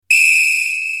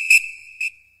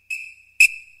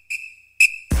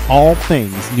all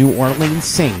things New Orleans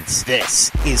Saints. This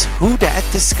is Who Dat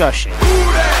Discussion. Who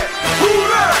dat? Who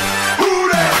dat? Who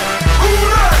dat? Who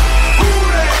that?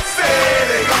 Who that?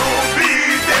 Say they gon' be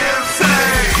them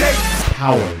Saints.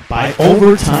 Powered by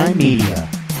Overtime Media.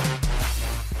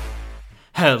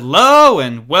 Hello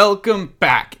and welcome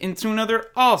back into another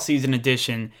all-season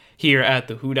edition here at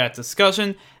the Who Dat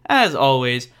Discussion. As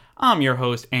always, I'm your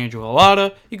host, Andrew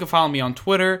Galata. You can follow me on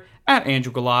Twitter at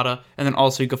Andrew Galata, and then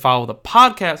also you can follow the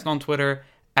podcast on Twitter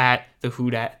at the Who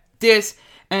Dat Dis.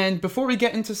 And before we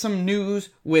get into some news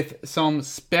with some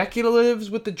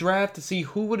speculatives with the draft to see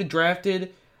who would have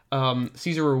drafted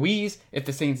Cesar Ruiz if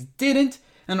the Saints didn't,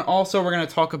 and also we're going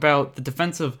to talk about the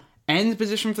defensive end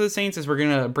position for the Saints as we're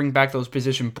going to bring back those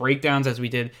position breakdowns as we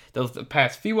did the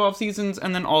past few off seasons,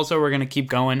 and then also we're going to keep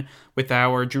going with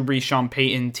our Drew Brees, Sean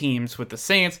Payton teams with the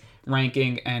Saints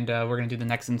ranking, and we're going to do the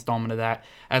next installment of that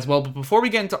as well. But before we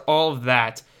get into all of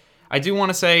that, I do want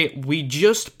to say we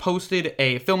just posted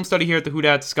a film study here at the Who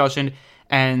Dat Discussion,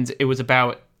 and it was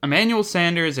about Emmanuel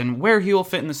Sanders and where he'll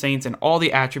fit in the Saints and all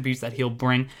the attributes that he'll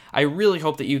bring. I really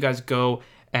hope that you guys go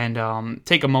and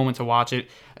take a moment to watch it.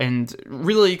 And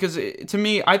really, because to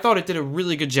me, I thought it did a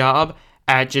really good job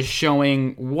at just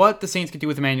showing what the Saints could do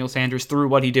with Emmanuel Sanders through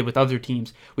what he did with other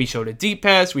teams. We showed a deep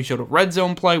pass, we showed a red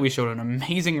zone play, we showed an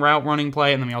amazing route running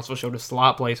play, and then we also showed a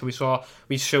slot play. So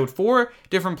we showed 4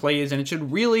 different plays, and it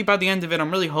should really, by the end of it,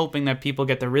 I'm really hoping that people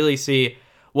get to really see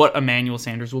what Emmanuel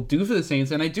Sanders will do for the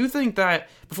Saints. And I do think that,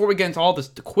 before we get into all this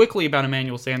quickly about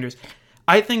Emmanuel Sanders,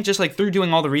 I think just like through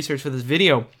doing all the research for this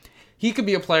video, he could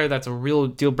be a player that's a real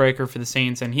deal breaker for the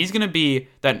Saints, and he's going to be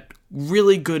that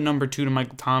really good number 2 to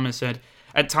Michael Thomas. And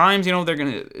at times, you know,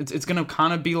 it's going to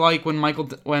kind of be like when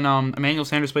Emmanuel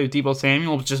Sanders played with Deebo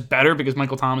Samuel, it's just better because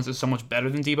Michael Thomas is so much better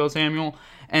than Deebo Samuel.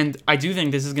 And I do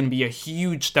think this is going to be a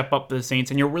huge step up for the Saints,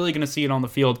 and you're really going to see it on the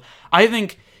field. I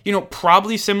think, you know,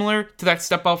 probably similar to that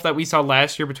step off that we saw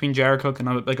last year between Jared Cook and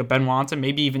a Ben Watson,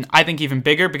 maybe even, I think even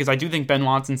bigger, because I do think Ben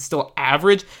Watson's still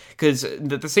average, because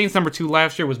the Saints number 2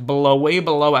 last year was way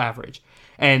below average,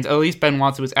 and at least Ben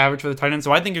Watson was average for the tight end,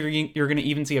 so I think you're going to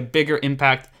even see a bigger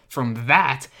impact from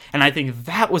that, and I think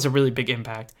that was a really big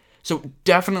impact. So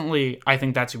definitely, I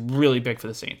think that's really big for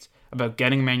the Saints, about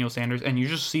getting Emmanuel Sanders, and you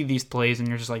just see these plays, and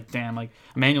you're just like, damn, like,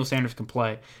 Emmanuel Sanders can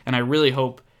play, and I really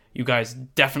hope you guys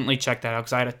definitely check that out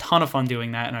because I had a ton of fun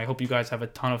doing that, and I hope you guys have a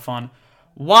ton of fun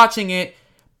watching it.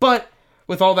 But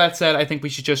with all that said, I think we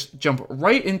should just jump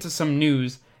right into some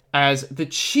news, as the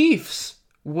Chiefs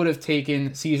would have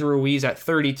taken Cesar Ruiz at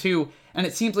 32, and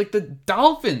it seems like the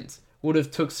Dolphins would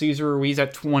have took Cesar Ruiz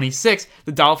at 26.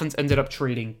 The Dolphins ended up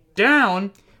trading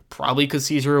down, probably because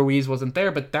Cesar Ruiz wasn't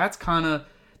there, but that's kind of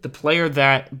the player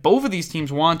that both of these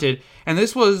teams wanted, and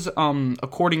this was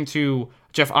according to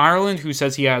Jeff Ireland, who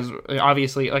says he has,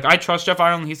 obviously, like, I trust Jeff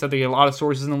Ireland. He said there are a lot of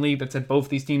sources in the league that said both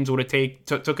these teams would have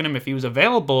taken him if he was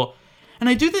available. And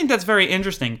I do think that's very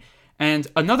interesting. And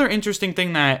another interesting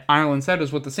thing that Ireland said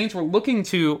is what the Saints were looking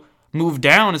to move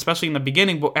down, especially in the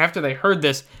beginning, but after they heard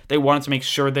this, they wanted to make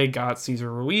sure they got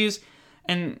Cesar Ruiz.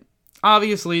 And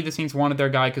obviously, the Saints wanted their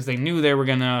guy because they knew they were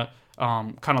going to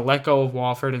kind of let go of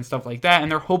Walford and stuff like that. And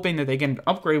they're hoping that they get an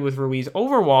upgrade with Ruiz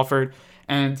over Walford.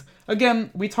 And again,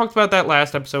 we talked about that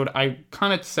last episode. I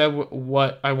kind of said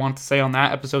what I want to say on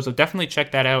that episode, so definitely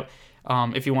check that out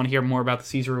if you want to hear more about the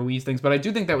Cesar Ruiz things. But I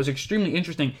do think that was extremely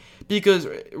interesting because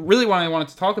really what I wanted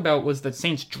to talk about was the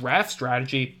Saints draft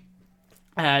strategy,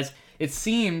 as it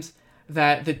seems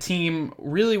that the team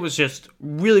really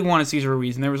wanted Cesar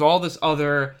Ruiz, and there was all this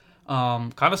other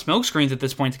kind of smoke screens at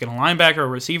this point to get a linebacker, a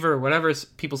receiver, or whatever.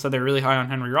 People said they're really high on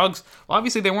Henry Ruggs. Well,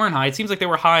 obviously they weren't high. It seems like they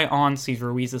were high on Cesar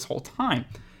Ruiz this whole time.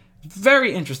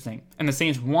 Very interesting. And the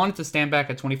Saints wanted to stand back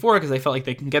at 24 because they felt like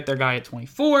they can get their guy at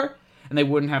 24 and they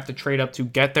wouldn't have to trade up to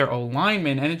get their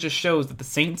O-lineman. And it just shows that the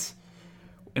Saints,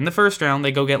 in the first round,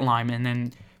 they go get linemen.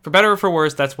 And for better or for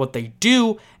worse, that's what they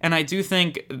do. And I do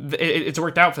think it's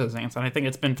worked out for the Saints. And I think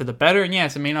it's been for the better. And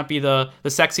yes, it may not be the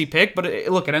sexy pick, but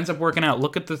look, it ends up working out.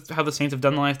 Look at how the Saints have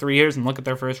done the last 3 years and look at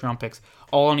their first round picks,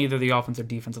 all on either the offensive or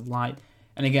defensive line.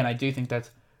 And again, I do think that's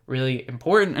really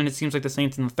important, and it seems like the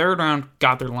Saints in the third round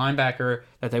got their linebacker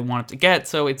that they wanted to get,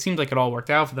 so it seems like it all worked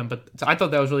out for them, but I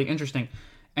thought that was really interesting.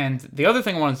 And the other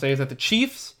thing I want to say is that the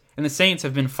Chiefs and the Saints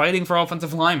have been fighting for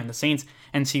offensive linemen. The Saints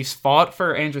and Chiefs fought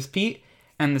for Andrus Peat,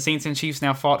 and the Saints and Chiefs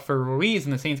now fought for Ruiz,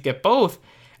 and the Saints get both,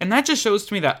 and that just shows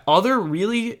to me that other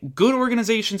really good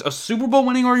organizations, a Super Bowl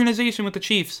winning organization with the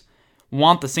Chiefs,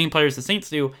 want the same players the Saints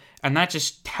do, and that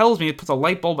just tells me, it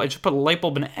just put a light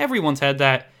bulb in everyone's head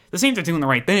that the Saints are doing the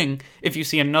right thing if you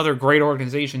see another great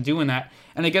organization doing that.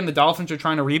 And again, the Dolphins are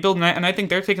trying to rebuild, and I think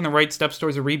they're taking the right steps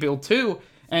towards a rebuild too.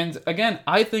 And again,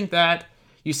 I think that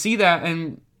you see that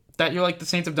and that you're like, the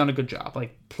Saints have done a good job.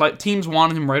 Like, teams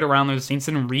wanted him right around there. The Saints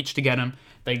didn't reach to get him.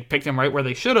 They picked him right where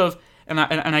they should have. And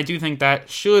I do think that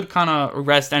should kind of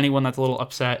rest anyone that's a little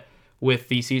upset with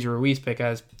the Cesar Ruiz pick,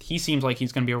 as he seems like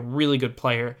he's going to be a really good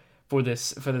player for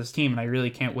this team. And I really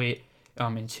can't wait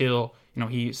until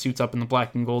he suits up in the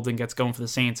black and gold and gets going for the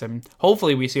Saints. And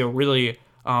hopefully we see a really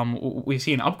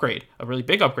an upgrade, a really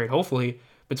big upgrade, hopefully,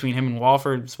 between him and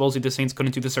Walford. Supposedly the Saints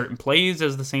couldn't do the certain plays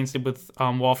as the Saints did with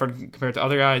Walford compared to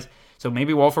other guys. So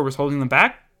maybe Walford was holding them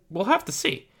back. We'll have to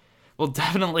see. We'll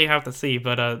definitely have to see.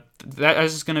 But that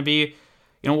is just going to be,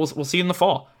 we'll see in the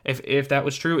fall. If that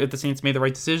was true, if the Saints made the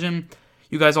right decision.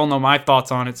 You guys all know my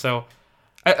thoughts on it. So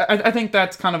I think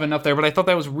that's kind of enough there. But I thought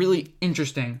that was really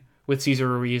interesting with Cesar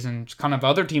Ruiz, and just kind of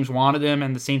other teams wanted him,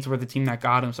 and the Saints were the team that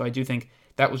got him. So I do think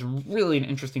that was really an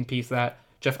interesting piece that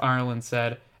Jeff Ireland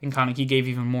said, and kind of he gave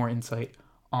even more insight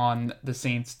on the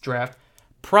Saints draft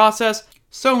process.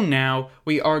 So now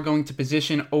we are going to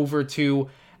position over to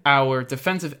our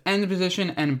defensive end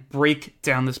position and break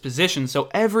down this position. So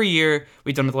every year,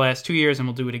 we've done it the last 2 years, and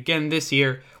we'll do it again this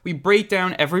year. We break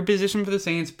down every position for the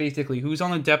Saints, basically who's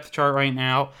on the depth chart right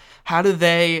now, how do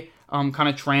they kind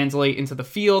of translate into the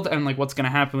field, and like what's going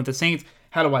to happen with the Saints.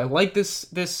 How do I like this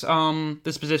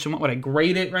position? What would I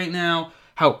grade it right now?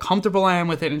 How comfortable I am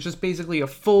with it, and just basically a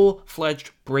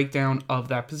full-fledged breakdown of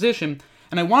that position.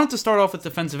 And I wanted to start off with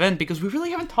defensive end because we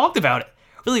really haven't talked about it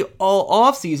really all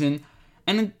offseason,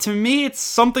 and to me, it's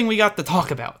something we got to talk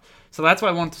about. So that's why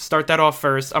I wanted to start that off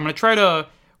first. I'm going to try to,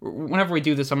 whenever we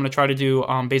do this, I'm going to try to do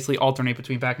basically alternate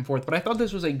between back and forth. But I thought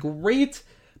this was a great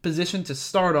position to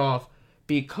start off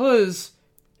because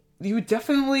you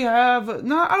definitely have, I don't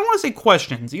want to say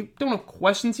questions. You don't have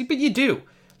questions, but you do.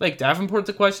 Like, Davenport's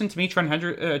a question. To me, Trey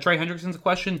Hendrickson's a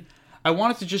question. I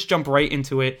wanted to just jump right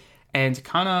into it and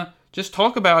kind of just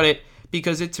talk about it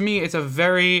because to me, it's a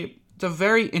very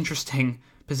interesting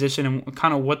position, and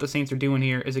kind of what the Saints are doing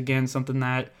here is, again, something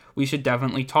that we should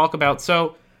definitely talk about.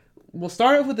 So we'll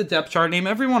start off with the depth chart, name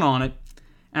everyone on it,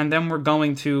 and then we're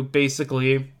going to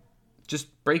basically just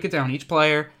break it down, each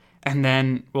player, and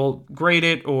then we'll grade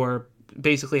it, or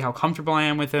basically how comfortable I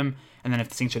am with him, and then if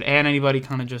the Saints should add anybody,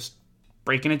 kind of just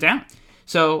breaking it down.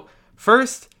 So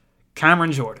first,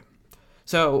 Cameron Jordan.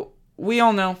 So we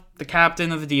all know the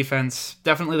captain of the defense,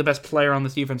 definitely the best player on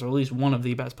this defense, or at least one of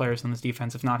the best players on this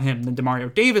defense, if not him, then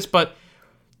Demario Davis, but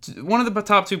one of the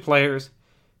top two players.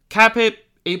 Cap hit,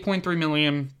 $8.3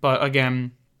 million, but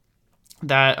again,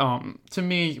 that, to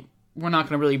me, we're not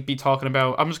going to really be talking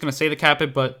about. I'm just going to say the cap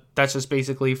hit, but that's just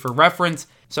basically for reference,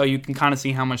 so you can kind of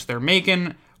see how much they're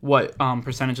making, what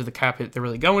percentage of the cap hit they're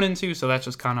really going into, so that's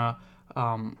just kind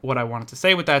of what I wanted to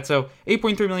say with that. So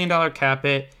 $8.3 million cap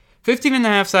hit,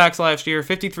 15.5 sacks last year,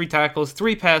 53 tackles,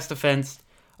 3 pass defense,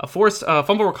 a forced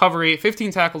fumble recovery,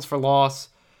 15 tackles for loss.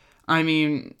 I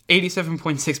mean,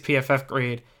 87.6 PFF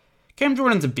grade. Cam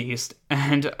Jordan's a beast,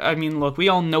 and I mean, look, we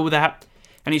all know that,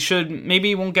 and maybe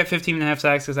he won't get 15.5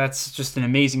 sacks because that's just an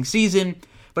amazing season,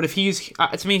 but if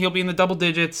to me, he'll be in the double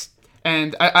digits,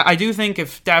 and I do think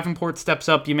if Davenport steps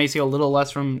up, you may see a little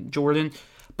less from Jordan,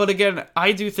 but again,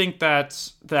 I do think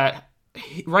that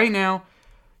right now,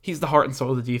 he's the heart and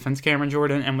soul of the defense, Cameron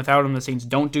Jordan, and without him, the Saints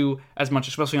don't do as much,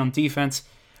 especially on defense.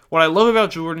 What I love about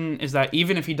Jordan is that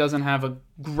even if he doesn't have a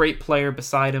great player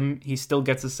beside him, he still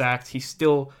gets the sacks, he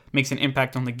still makes an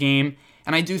impact on the game,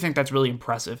 and I do think that's really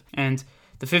impressive. And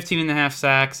the 15.5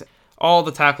 sacks, all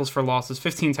the tackles for losses,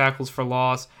 15 tackles for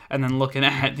loss, and then looking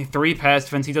at the 3 pass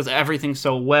defense, he does everything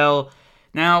so well.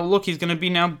 Now, look, he's going to be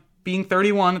now being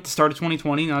 31 at the start of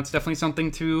 2020. Now, it's definitely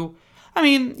something to... I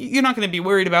mean, you're not going to be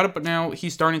worried about it, but now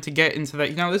he's starting to get into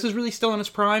that. This is really still in his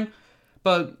prime,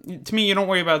 but to me, you don't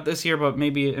worry about this year, but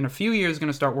maybe in a few years, going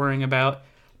to start worrying about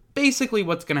basically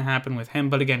what's going to happen with him.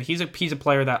 But again, he's a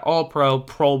player that all-pro,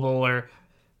 Pro Bowler.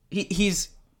 He's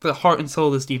the heart and soul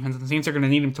of this defense, and the Saints are going to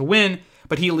need him to win,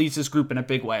 but he leads this group in a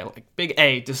big way, like big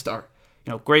A to start.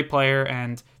 Great player,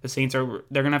 and the Saints they're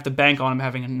going to have to bank on him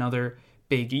having another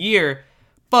big year.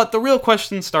 But the real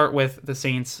questions start with the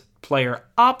Saints player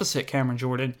opposite Cameron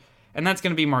Jordan, and that's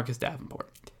going to be Marcus Davenport.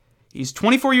 He's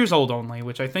 24 years old only,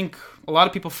 which I think a lot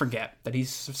of people forget, that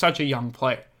he's such a young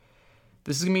player.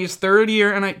 This is going to be his third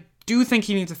year, and I do think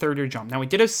he needs a third-year jump. Now, he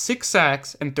did have 6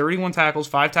 sacks and 31 tackles,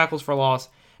 5 tackles for loss.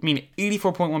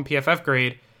 84.1 PFF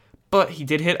grade, but he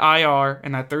did hit IR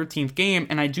in that 13th game,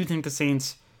 and I do think the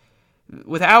Saints,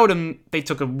 without him, they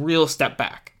took a real step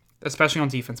back, especially on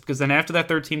defense, because then after that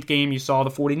 13th game, you saw the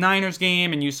 49ers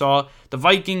game, and you saw the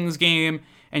Vikings game,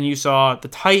 and you saw the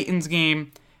Titans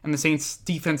game, and the Saints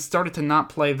defense started to not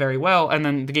play very well, and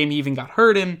then the game he even got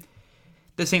hurt in.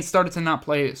 the Saints started to not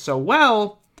play so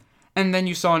well, and then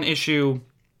you saw an issue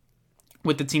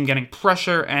with the team getting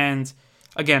pressure, and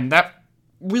again, that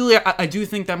really, I do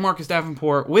think that Marcus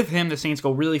Davenport, with him, the Saints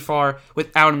go really far.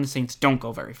 Without him, the Saints don't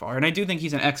go very far, and I do think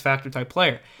he's an X-Factor type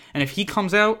player, and if he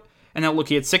comes out, and now look,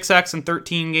 he had 6 sacks in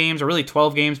 13 games, or really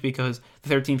 12 games, because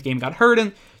the 13th game got hurt,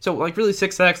 and so like really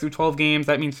 6 sacks through 12 games,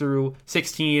 that means through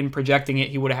 16, projecting it,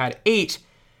 he would have had 8.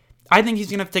 I think he's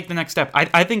going to have to take the next step.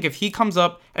 I think if he comes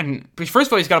up, and first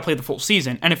of all, he's got to play the full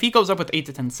season. And if he goes up with 8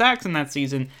 to 10 sacks in that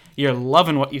season, you're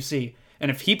loving what you see.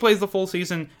 And if he plays the full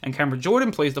season and Cameron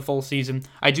Jordan plays the full season,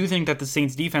 I do think that the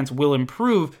Saints defense will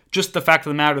improve, just the fact of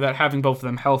the matter that having both of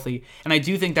them healthy. And I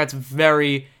do think that's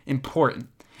very important.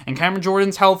 And Cameron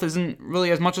Jordan's health isn't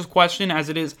really as much a question as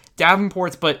it is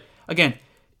Davenport's, but again,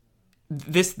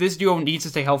 this duo needs to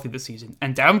stay healthy this season,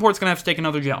 and Davenport's going to have to take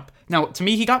another jump. Now, to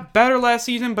me, he got better last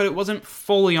season, but it wasn't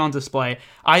fully on display.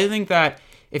 I think that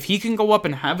if he can go up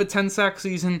and have a 10-sack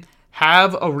season,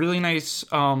 have a really nice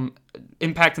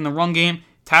impact in the run game,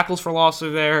 tackles for loss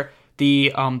are there,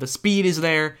 the speed is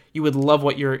there, you would love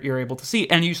what you're able to see.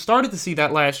 And you started to see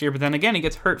that last year, but then again, he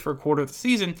gets hurt for a quarter of the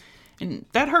season, and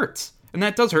that hurts. And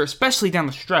that does hurt, especially down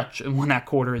the stretch, and when that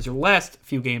quarter is your last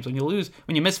few games, when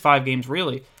you miss 5 games,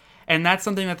 really. And that's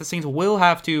something that the Saints will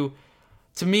have to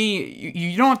me,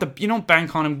 you don't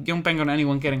bank on him, you don't bank on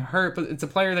anyone getting hurt, but it's a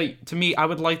player that, to me, I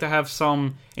would like to have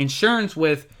some insurance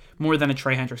with more than a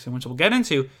Trey Hendrickson, which we'll get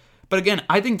into. But again,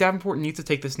 I think Davenport needs to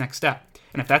take this next step.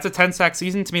 And if that's a 10-sack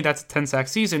season, to me, that's a 10-sack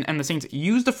season, and the Saints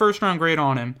used a first-round grade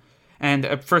on him, and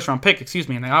a first-round pick,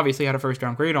 and they obviously had a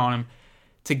first-round grade on him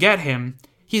to get him,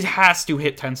 he has to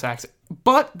hit 10 sacks.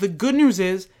 But the good news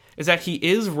is that he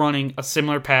is running a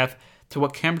similar path to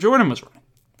what Cameron Jordan was running.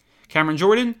 Cameron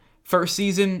Jordan, first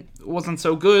season, wasn't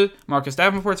so good. Marcus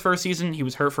Davenport's first season, he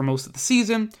was hurt for most of the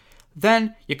season.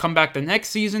 Then, you come back the next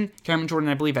season, Cameron Jordan,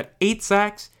 I believe, had 8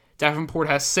 sacks. Davenport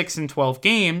has 6 in 12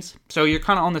 games. So you're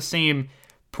kind of on the same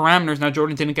parameters. Now,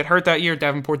 Jordan didn't get hurt that year,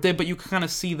 Davenport did, but you can kind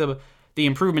of see the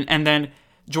improvement. And then,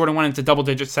 Jordan went into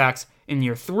double-digit sacks in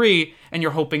year 3, and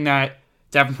you're hoping that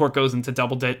Davenport goes into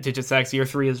double-digit sacks year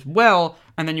 3 as well,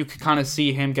 and then you can kind of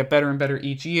see him get better and better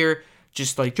each year,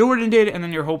 just like Jordan did, and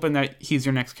then you're hoping that he's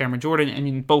your next Cameron Jordan,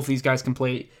 and both these guys can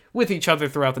play with each other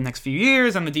throughout the next few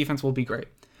years, and the defense will be great.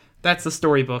 That's the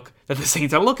storybook that the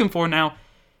Saints are looking for now.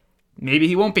 Maybe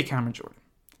he won't be Cameron Jordan.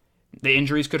 The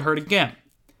injuries could hurt again.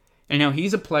 And now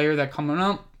he's a player that coming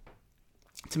up,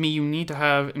 to me, you need to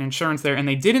have an insurance there, and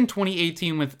they did in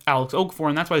 2018 with Alex Okafor,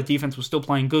 and that's why the defense was still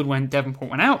playing good when Davenport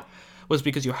went out, was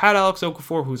because you had Alex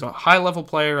Okafor, who's a high-level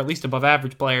player, at least above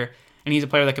average player, and he's a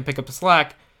player that can pick up the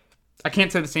slack. I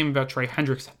can't say the same about Trey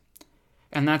Hendrickson.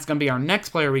 And that's going to be our next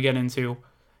player we get into.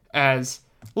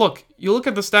 Look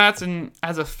at the stats, and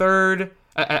as a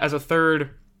third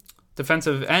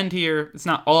defensive end here, it's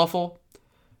not awful.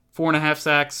 4.5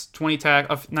 sacks,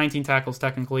 19 tackles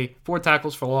technically, 4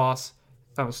 tackles for loss.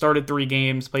 Started 3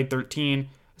 games, played 13,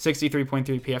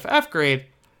 63.3 PFF grade.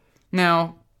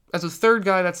 Now, as a third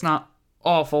guy, that's not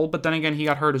awful, but then again, he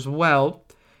got hurt as well.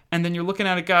 And then you're looking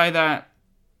at a guy that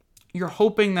you're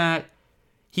hoping that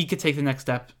he could take the next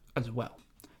step as well.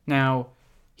 Now,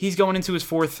 he's going into his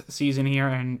 4th season here,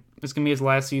 and it's going to be his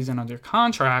last season under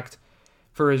contract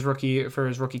for his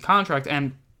rookie contract.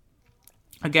 And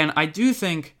again, I do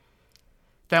think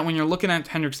that when you're looking at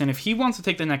Hendrickson, if he wants to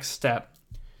take the next step,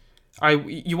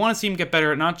 you want to see him get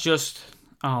better, not just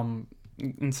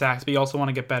in sacks, but you also want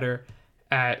to get better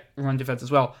at run defense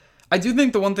as well. I do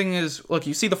think the one thing is, look,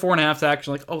 you see the 4.5 sacks,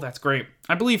 you're like, oh, that's great.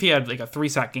 I believe he had like a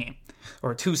 3-sack game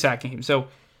or a 2-sack game. So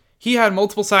he had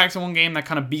multiple sacks in one game that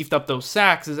kind of beefed up those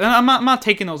sacks. And I'm not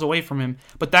taking those away from him,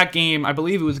 but that game, I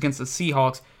believe it was against the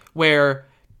Seahawks, where,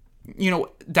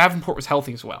 Davenport was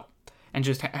healthy as well. And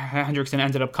just Hendrickson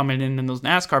ended up coming in those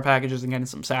NASCAR packages and getting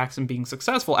some sacks and being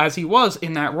successful, as he was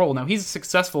in that role. Now, he's a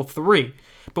successful 3,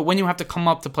 but when you have to come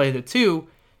up to play the 2,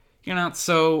 you're not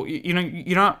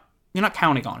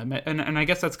counting on him. And I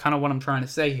guess that's kind of what I'm trying to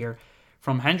say here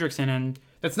from Hendrickson. And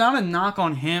that's not a knock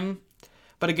on him,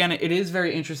 but again, it is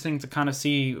very interesting to kind of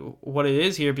see what it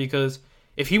is here, because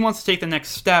if he wants to take the next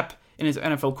step in his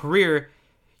NFL career,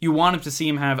 you want him to see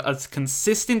him have a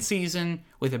consistent season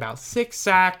with about 6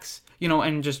 sacks,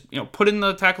 and just, put in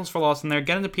the tackles for loss in there,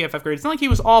 get in the PFF grade. It's not like he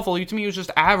was awful. To me, he was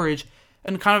just average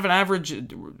and kind of an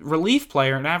average relief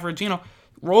player, an average,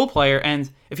 role player. And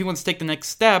if he wants to take the next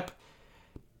step,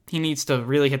 he needs to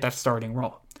really hit that starting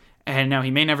role. And now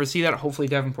he may never see that. Hopefully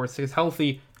Davenport stays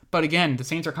healthy. But again, the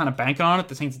Saints are kind of banking on it.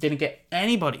 The Saints didn't get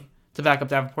anybody to back up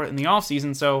Davenport in the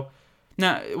offseason. So,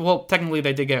 now, well, technically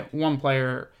they did get one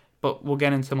player, but we'll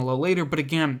get into him a little later. But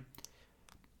again,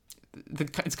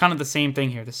 it's kind of the same thing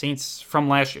here. The Saints from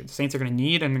last year, the Saints are going to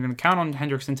need and they're going to count on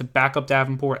Hendrickson to back up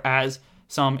Davenport as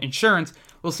some insurance.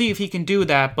 We'll see if he can do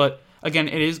that, but again,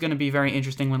 it is going to be very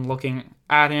interesting when looking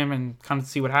at him and kind of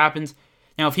see what happens.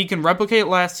 Now, if he can replicate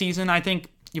last season, I think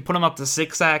you put him up to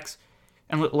 6 sacks,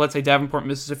 and let's say Davenport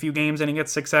misses a few games and he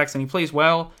gets 6 sacks and he plays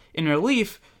well in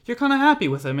relief, you're kind of happy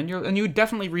with him, and you would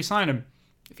definitely re-sign him.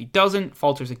 If he doesn't,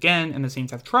 falters again, and the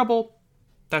Saints have trouble,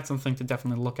 that's something to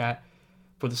definitely look at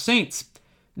for the Saints.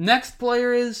 Next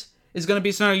player is going to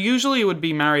be, so usually it would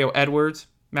be Mario Edwards,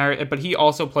 but he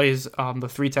also plays the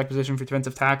 3-tech position for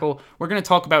defensive tackle. We're going to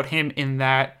talk about him in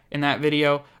that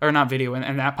video, or not video,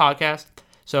 in that podcast.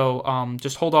 So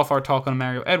just hold off our talk on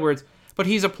Mario Edwards. But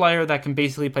he's a player that can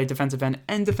basically play defensive end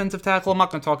and defensive tackle. I'm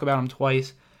not going to talk about him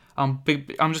twice. I'm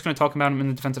just going to talk about him in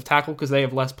the defensive tackle because they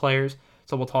have less players.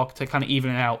 So we'll talk to kind of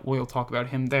even it out. We'll talk about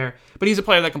him there. But he's a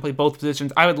player that can play both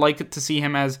positions. I would like to see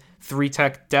him as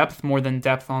 3-tech depth more than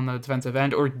depth on the defensive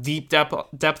end, or deep depth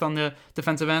on the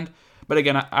defensive end. But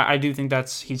again, I do think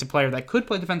he's a player that could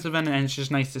play defensive end, and it's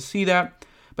just nice to see that.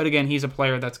 But again, he's a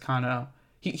player that's kind of,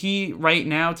 he right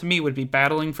now to me would be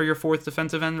battling for your 4th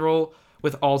defensive end role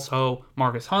with also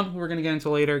Marcus Hunt, who we're going to get into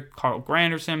later, Carl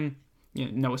Granderson,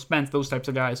 Noah Spence, those types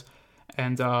of guys.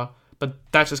 And but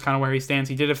that's just kind of where he stands.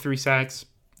 He did have 3 sacks,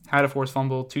 had a forced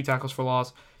fumble, 2 tackles for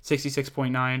loss,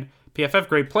 66.9 PFF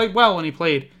grade. Played well when he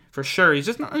played, for sure. He's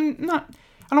just not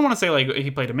I don't want to say like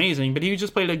he played amazing, but he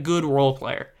just played a good role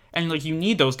player. And like you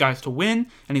need those guys to win,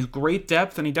 and he's great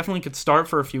depth, and he definitely could start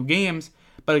for a few games.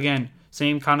 But again,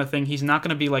 same kind of thing. He's not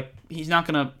going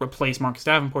to replace Marcus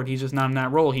Davenport. He's just not in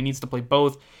that role. He needs to play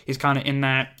both. He's kind of in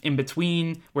that in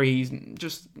between where he's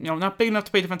just not big enough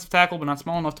to play defensive tackle, but not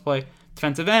small enough to play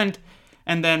defensive end.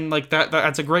 And then like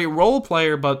that's a great role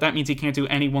player, but that means he can't do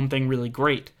any one thing really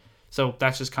great. So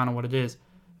that's just kind of what it is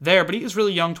there. But he is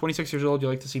really young, 26 years old. You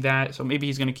like to see that. So maybe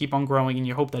he's going to keep on growing, and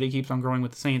you hope that he keeps on growing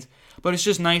with the Saints. But it's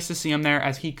just nice to see him there,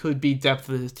 as he could be depth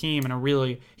of his team,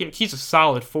 and he's a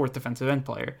solid 4th defensive end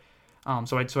player.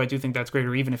 So I do think that's great,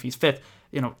 or even if he's 5th,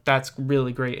 that's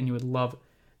really great, and you would love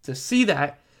to see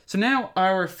that. So now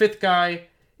our 5th guy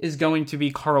is going to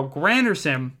be Carl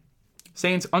Granderson.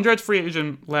 Saints undrafted free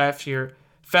agent last year,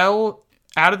 fell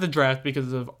out of the draft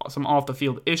because of some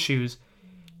off-the-field issues.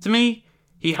 To me,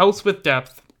 he helps with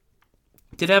depth.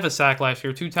 Did have a sack last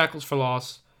year, 2 tackles for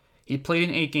loss. He played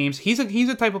in 8 games. He's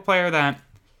a type of player that,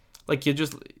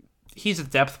 he's a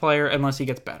depth player unless he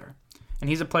gets better. And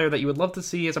he's a player that you would love to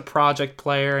see as a project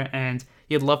player, and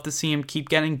you'd love to see him keep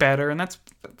getting better, and that's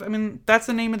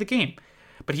the name of the game.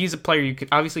 But he's a player you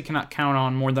obviously cannot count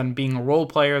on more than being a role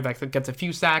player that gets a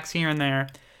few sacks here and there.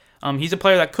 He's a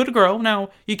player that could grow. Now,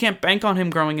 you can't bank on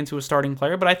him growing into a starting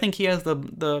player, but I think he has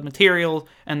the material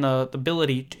and the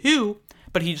ability to,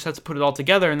 but he just has to put it all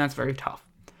together, and that's very tough.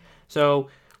 So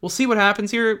we'll see what happens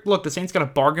here. Look, the Saints got a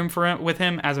bargain with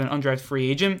him as an undrafted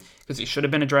free agent, because he should have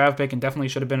been a draft pick and definitely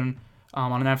should have been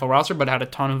on an NFL roster, but had a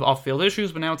ton of off-field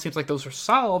issues. But now it seems like those are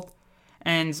solved,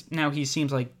 and now he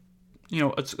seems like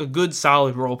it's a good,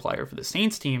 solid role player for the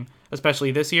Saints team,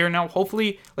 especially this year. Now,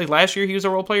 hopefully, like last year, he was a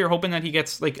role player, hoping that he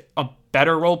gets like a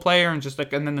better role player, and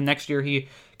and then the next year he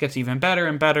gets even better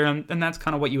and better, and that's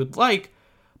kind of what you would like.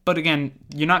 But again,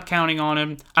 you're not counting on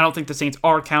him. I don't think the Saints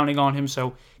are counting on him,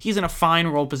 so he's in a fine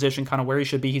role position, kind of where he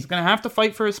should be. He's going to have to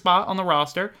fight for a spot on the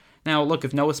roster. Now, look,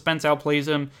 if Noah Spence outplays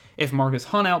him, if Marcus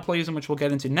Hunt outplays him, which we'll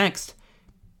get into next,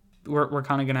 we're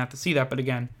kind of going to have to see that. But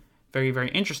again, very, very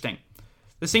interesting.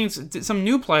 The Saints did some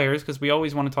new players, because we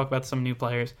always want to talk about some new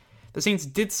players. The Saints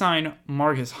did sign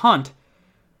Marcus Hunt.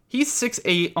 He's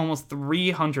 6'8", almost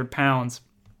 300 pounds.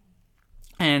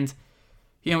 And,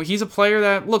 he's a player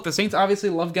that, look, the Saints obviously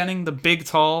love getting the big,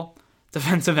 tall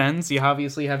defensive ends. You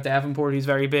obviously have Davenport, who's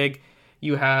very big.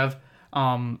 You have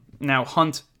now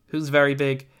Hunt, who's very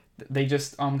big. They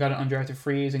just got an undrafted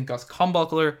free agent, Gus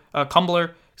Cumbler.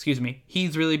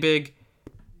 He's really big.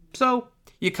 So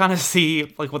you kind of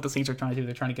see like what the Saints are trying to do.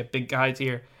 They're trying to get big guys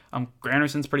here.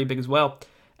 Granderson's pretty big as well.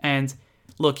 And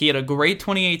look, he had a great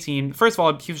 2018. First of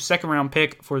all, he was a second-round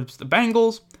pick for the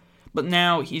Bengals, but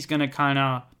now he's going to kind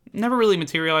of never really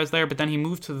materialize there. But then he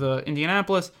moved to the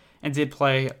Indianapolis and did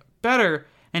play better.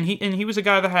 And he was a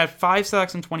guy that had 5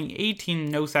 sacks in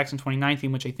 2018, no sacks in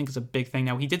 2019, which I think is a big thing.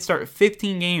 Now, he did start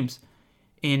 15 games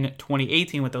in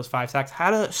 2018 with those 5 sacks.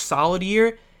 Had a solid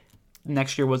year.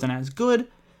 Next year wasn't as good.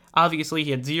 Obviously,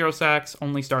 he had 0 sacks,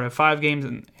 only started 5 games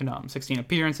in 16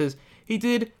 appearances. He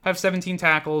did have 17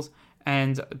 tackles,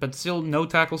 but still no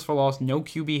tackles for loss, no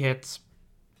QB hits.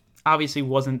 Obviously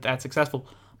wasn't that successful.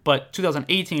 But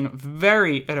 2018,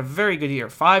 had a very good year.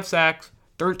 5 sacks,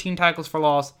 13 tackles for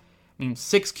loss,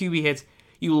 6 QB hits.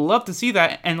 You love to see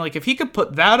that, and like if he could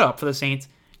put that up for the Saints,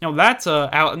 that's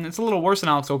and it's a little worse than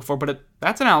Alex Okafor, but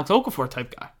that's an Alex Okafor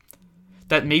type guy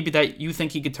that maybe that you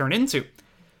think he could turn into.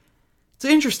 It's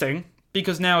interesting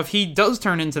because now if he does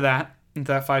turn into that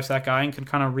 5-sack guy and can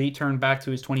kind of return back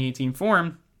to his 2018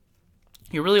 form,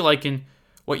 you're really liking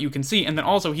what you can see. And then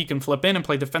also he can flip in and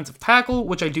play defensive tackle,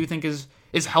 which I do think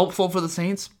is helpful for the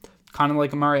Saints. Kind of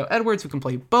like a Mario Edwards who can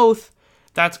play both.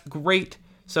 That's great.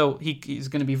 So he's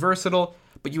going to be versatile.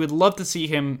 But you would love to see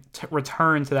him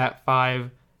return to that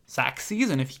 5-sack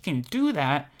season. If he can do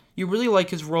that, you really like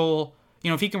his role.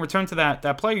 If he can return to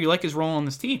that player, you like his role on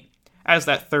this team as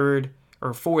that third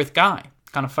or fourth guy,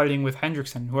 kind of fighting with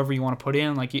Hendrickson, whoever you want to put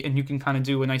in, and you can kind of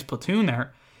do a nice platoon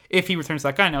there if he returns to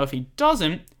that guy. Now, if he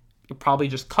doesn't, you'll probably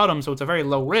just cut him, so it's a very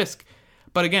low risk.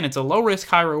 But again, it's a low risk,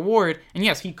 high reward, and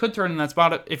yes, he could turn in that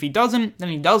spot. If he doesn't, then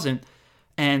he doesn't.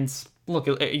 And look,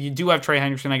 you do have Trey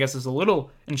Hendrickson, I guess, as a little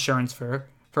insurance for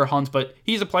Hunt, but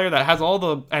he's a player that has all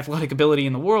the athletic ability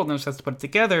in the world and just has to put it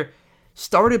together.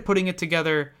 Started putting it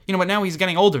together, but now he's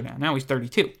getting older now. Now he's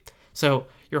 32. So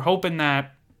you're hoping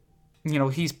that,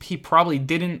 he probably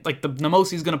didn't, the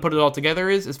most he's going to put it all together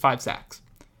is 5 sacks.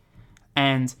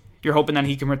 And you're hoping that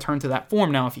he can return to that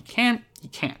form. Now, if he can't, he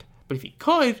can't. But if he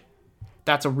could,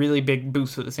 that's a really big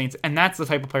boost for the Saints. And that's the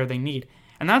type of player they need.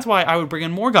 And that's why I would bring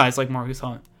in more guys like Marcus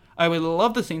Hunt. I would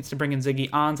love the Saints to bring in Ziggy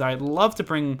Ansah. I'd love to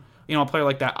bring, a player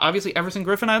like that. Obviously, Everson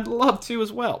Griffin, I'd love to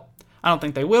as well. I don't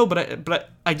think they will, but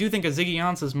I do think a Ziggy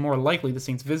Ansah is more likely. The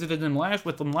Saints visited him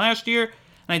last year,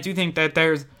 and I do think that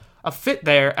there's a fit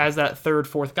there as that third,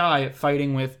 fourth guy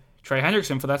fighting with Trey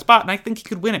Hendrickson for that spot, and I think he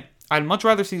could win it. I'd much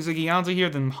rather see Ziggy Ansah here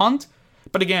than Hunt,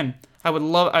 but again, I would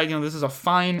love, this is a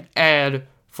fine ad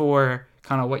for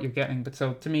kind of what you're getting, but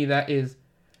so to me that is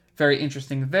very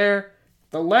interesting there.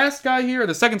 The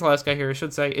second to last guy here, I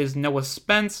should say, is Noah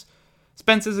Spence.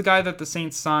 Spence is a guy that the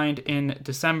Saints signed in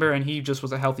December, and he just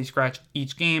was a healthy scratch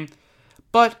each game.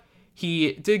 But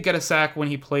he did get a sack when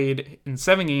he played in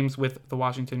 7 games with the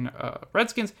Washington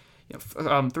Redskins.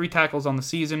 3 tackles on the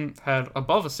season, had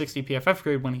above a 60 PFF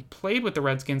grade when he played with the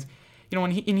Redskins.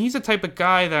 And he's a type of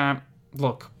guy that,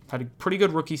 had a pretty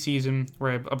good rookie season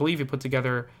where I believe he put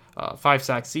together a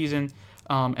 5-sack season.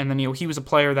 And then, he was a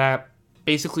player that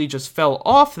basically just fell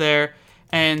off there.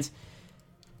 And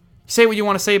say what you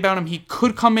want to say about him, he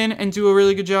could come in and do a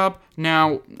really good job.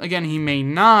 Now, again, he may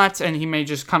not, and he may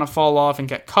just kind of fall off and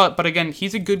get cut. But again,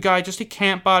 he's a good guy, just a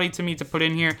camp body to me to put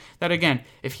in here. That again,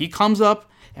 if he comes up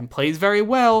and plays very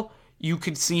well, you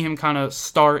could see him kind of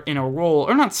start in a role,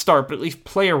 or not start, but at least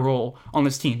play a role on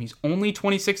this team. He's only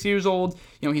 26 years old.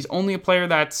 He's only a player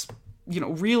that's,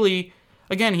 really,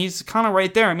 again, he's kind of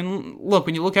right there. I mean, look,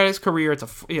 when you look at his career,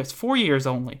 it's 4 years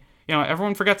only.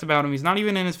 Everyone forgets about him. He's not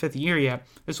even in his 5th year yet.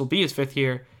 This will be his 5th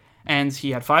year. And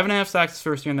he had 5.5 sacks his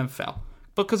first year and then fell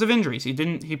because of injuries.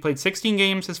 He played 16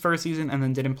 games his first season and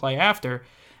then didn't play after.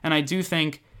 And I do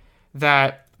think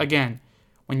that, again,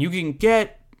 when you can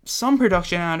get some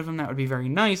production out of him, that would be very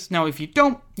nice. Now, if you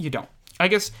don't, you don't. I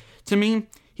guess, to me,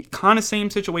 kind of same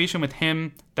situation with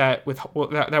him that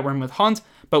we're in with Hunt,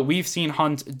 but we've seen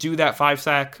Hunt do that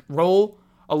 5-sack role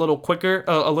a little quicker,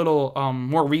 a little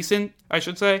more recent, I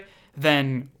should say,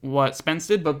 than what Spence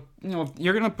did. But, if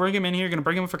you're going to bring him in here, you're going to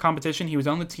bring him for competition. He was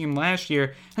on the team last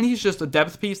year, and he's just a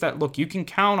depth piece that, you can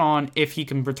count on if he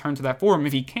can return to that form.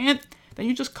 If he can't, then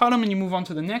you just cut him and you move on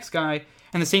to the next guy,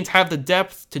 and the Saints have the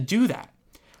depth to do that.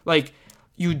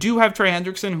 You do have Trey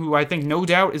Hendrickson, who I think no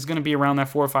doubt is going to be around that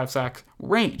 4 or 5 sack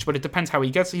range, but it depends how he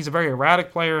gets. He's a very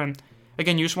erratic player, and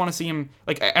again, you just want to see him,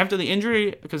 after the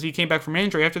injury, because he came back from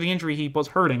injury, after the injury, he was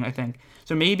hurting, I think.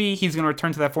 So maybe he's going to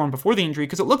return to that form before the injury,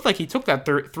 because it looked like he took that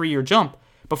 3-year jump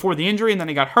before the injury, and then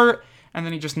he got hurt, and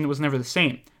then he just was never the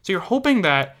same. So you're hoping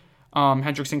that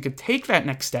Hendrickson could take that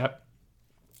next step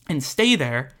and stay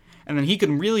there, and then he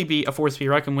can really be a force to be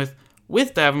reckoned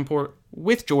with Davenport,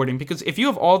 with Jordan, because if you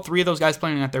have all 3 of those guys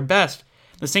playing at their best,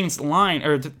 the Saints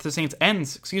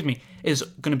ends, is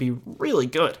going to be really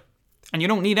good. And you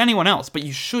don't need anyone else, but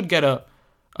you should get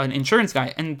an insurance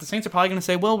guy. And the Saints are probably going to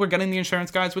say, well, we're getting the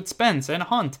insurance guys with Spence and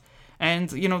Hunt and,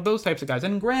 those types of guys,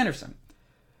 and Granderson.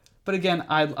 But again,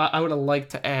 I would have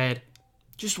liked to add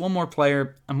just one more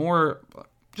player, a more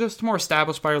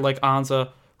established player like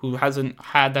Ansah, who hasn't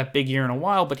had that big year in a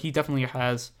while, but he definitely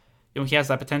has, he has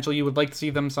that potential. You would like to see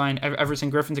them sign Everson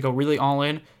Griffin to go really all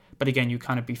in, but again, you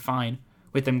kind of be fine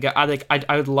with them.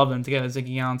 I would love them to get a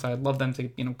Ziggy Ansah. I'd love them to,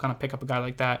 kind of pick up a guy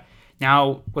like that.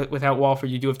 Now, without Walford,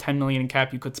 you do have $10 million in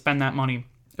cap. You could spend that money.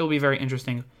 It'll be very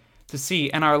interesting to see.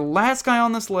 And our last guy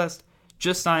on this list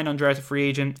just signed undrafted free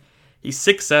agent. He's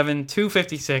 6'7",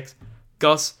 256,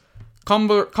 Gus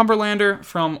Cumberlander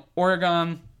from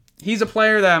Oregon. He's a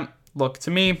player that, look,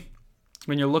 to me,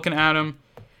 when you're looking at him,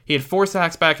 he had 4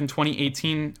 sacks back in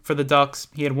 2018 for the Ducks.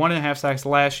 He had 1.5 sacks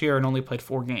last year and only played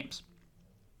 4 games.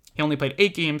 He only played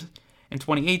 8 games in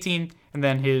 2018, and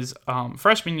then his redshirt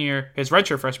freshman year,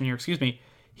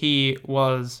 he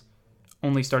was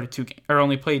only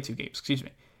played 2 games,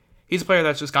 He's a player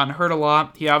that's just gotten hurt a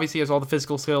lot. He obviously has all the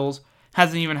physical skills,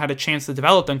 hasn't even had a chance to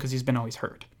develop them because he's been always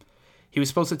hurt. He was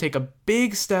supposed to take a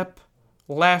big step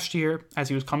last year as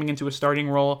he was coming into a starting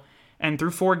role, and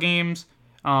through 4 games,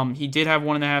 he did have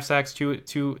 1.5 sacks,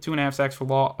 2.5 sacks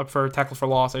for tackle for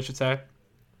loss, I should say.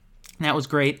 And that was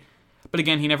great. But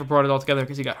again, he never brought it all together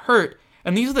because he got hurt.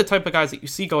 And these are the type of guys that you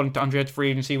see going into undrafted free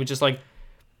agency, which is like,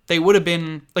 they would have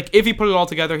been, like, if he put it all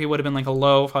together, he would have been like a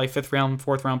low, probably 5th round,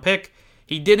 4th round pick.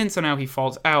 He didn't, so now he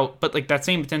falls out. But like that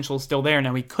same potential is still there.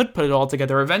 Now he could put it all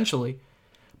together eventually.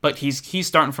 But he's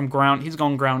starting from ground. He's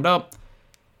going ground up.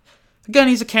 Again,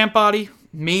 he's a camp body.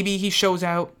 Maybe he shows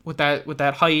out with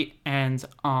that height and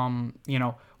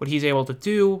what he's able to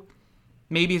do.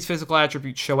 Maybe his physical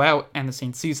attributes show out and the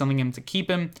Saints see something in him to keep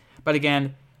him. But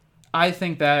again, I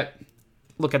think that,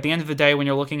 look, at the end of the day, when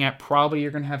you're looking at probably you're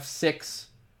going to have 6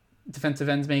 defensive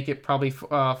ends make it, probably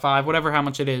 5, whatever how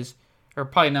much it is, or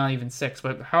probably not even 6,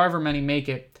 but however many make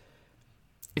it,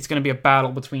 it's going to be a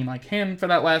battle between like him for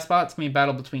that last spot. It's going to be a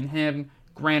battle between him,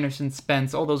 Granderson,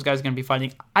 Spence, all those guys are going to be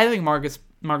fighting. I think Marcus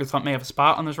Hunt may have a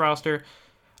spot on this roster.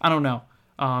 I don't know.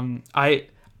 I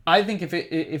think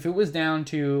if it was down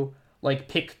to like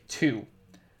pick 2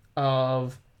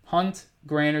 of Hunt,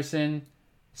 Granderson,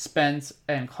 Spence,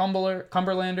 and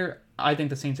Cumberlander, I think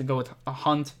the Saints would go with a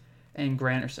Hunt and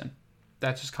Granderson.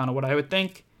 That's just kind of what I would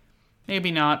think.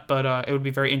 Maybe not, but it would be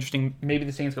very interesting. Maybe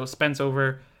the Saints go Spence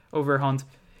over Hunt.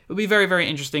 It would be very, very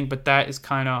interesting, but that is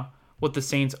kind of what the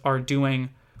Saints are doing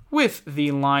with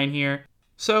the line here.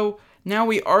 So now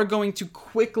we are going to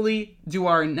quickly do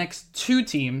our next 2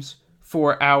 teams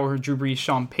for our Drew Brees,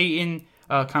 Sean Payton,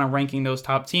 kind of ranking those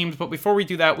top teams. But before we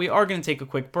do that, we are going to take a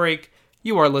quick break.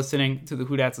 You are listening to the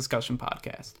Who Dat Discussion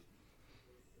Podcast.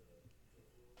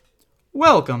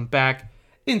 Welcome back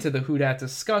into the Who Dat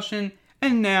Discussion,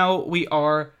 and now we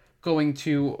are going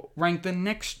to rank the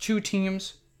next 2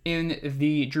 teams in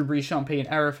the Drew Brees, Sean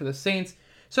Payton era for the Saints.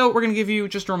 So we're going to give you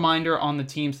just a reminder on the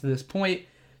teams to this point.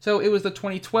 So it was the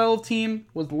 2012 team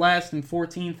was last and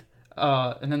 14th,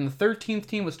 and then the 13th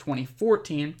team was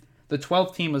 2014. The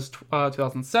 12th team was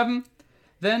 2007.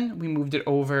 Then we moved it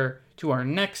over to our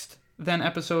next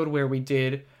episode where we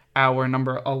did our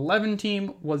number 11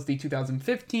 team was the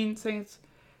 2015 Saints.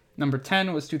 Number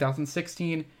 10 was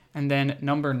 2016. And then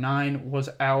number 9 was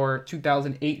our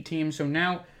 2008 team. So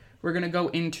now we're going to go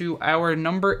into our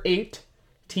number 8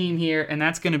 team here. And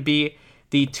that's going to be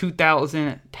the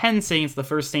 2010 Saints, the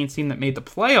first Saints team that made the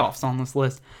playoffs on this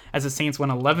list, as the Saints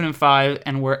went 11-5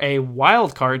 and were a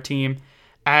wild card team,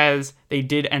 as they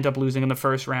did end up losing in the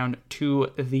first round to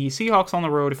the Seahawks on the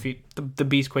road, the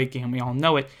Beastquake game, we all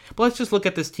know it. But let's just look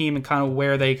at this team and kind of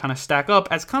where they kind of stack up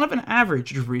as kind of an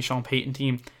average Drew Brees, Sean Payton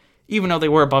team, even though they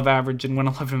were above average and went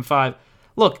 11-5.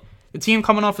 Look, the team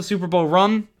coming off a Super Bowl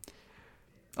run,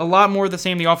 a lot more of the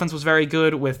same. The offense was very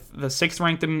good with the 6th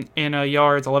ranked in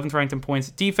yards, 11th ranked in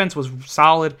points. Defense was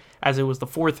solid as it was the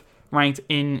 4th ranked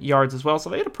in yards as well.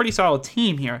 So they had a pretty solid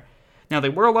team here. Now, they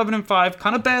were 11-5.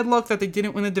 Kind of bad luck that they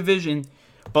didn't win the division.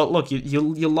 But look,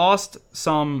 you lost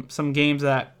some games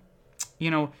that,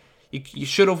 you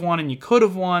should have won and you could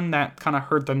have won. That kind of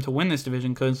hurt them to win this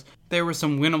division because there were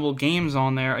some winnable games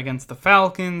on there against the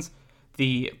Falcons,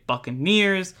 the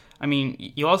Buccaneers. I mean,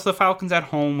 you lost the Falcons at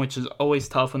home, which is always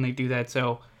tough when they do that.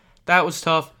 So that was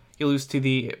tough. You lose to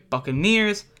the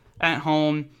Buccaneers at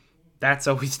home. That's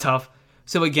always tough.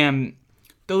 So again,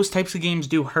 those types of games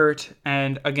do hurt.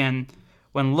 And again,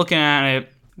 when looking at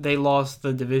it, they lost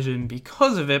the division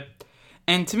because of it.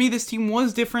 And to me, this team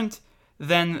was different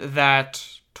than that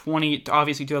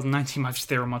obviously 2019,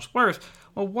 they were much worse.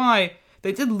 Well, why?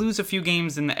 They did lose a few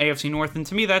games in the AFC North, and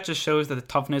to me, that just shows that the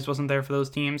toughness wasn't there for those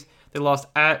teams. They lost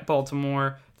at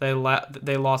Baltimore. They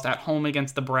lost at home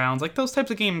against the Browns. Like, those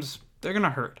types of games, they're going to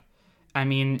hurt. I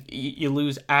mean, you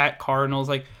lose at Cardinals.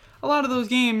 Like, a lot of those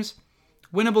games,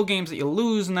 winnable games that you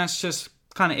lose, and that's just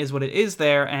kind of is what it is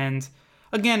there. And,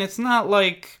 again, it's not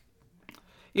like,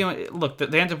 look,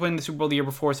 they ended up winning the Super Bowl the year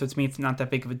before, so to me, it's not that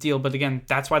big of a deal. But, again,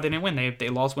 that's why they didn't win. They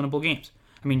lost winnable games.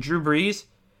 I mean, Drew Brees,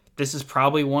 this is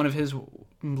probably one of his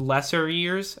lesser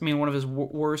years. I mean, one of his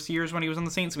worst years when he was on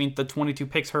the Saints. I mean, the 22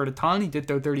 picks hurt a ton. He did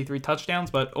throw 33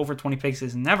 touchdowns, but over 20 picks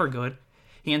is never good.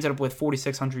 He ended up with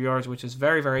 4,600 yards, which is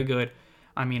very, very good.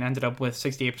 I mean, ended up with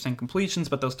 68% completions,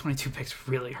 but those 22 picks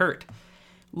really hurt.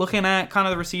 looking at kind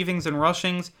of the receivings and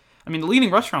rushings, I mean, the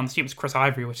leading rusher on the team is Chris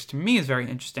Ivory, which to me is very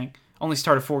interesting. Only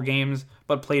started 4 games,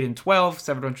 but played in 12,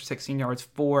 716 yards,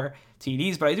 4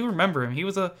 TDs. But I do remember him. He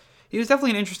was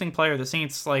definitely an interesting player. The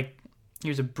Saints, he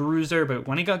was a bruiser, but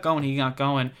when he got going, he got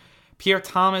going. Pierre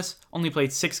Thomas only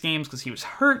played 6 games because he was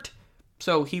hurt,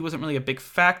 so he wasn't really a big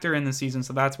factor in the season.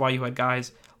 So that's why you had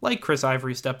guys like Chris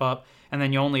Ivory step up, and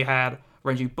then you only had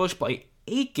Reggie Bush play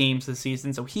 8 games this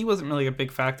season, so he wasn't really a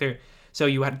big factor. So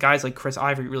you had guys like Chris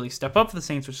Ivory really step up for the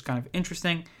Saints, which is kind of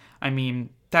interesting. I mean,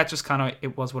 that just kind of,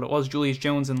 it was what it was. Julius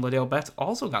Jones and Liddell Betts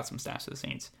also got some snaps for the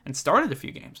Saints and started a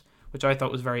few games, which I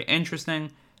thought was very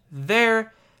interesting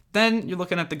there. Then you're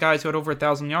looking at the guys who had over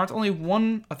 1,000 yards. Only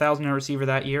one 1,000-yard receiver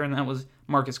that year, and that was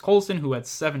Marcus Colston, who had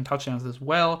 7 touchdowns as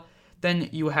well. Then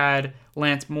you had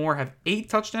Lance Moore have 8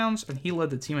 touchdowns, and he led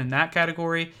the team in that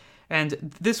category. And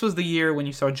this was the year when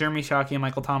you saw Jeremy Shockey and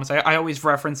Michael Thomas. I always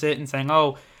reference it and saying,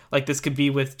 this could be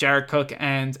with Jared Cook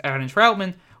and Adam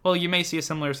Troutman. Well, you may see a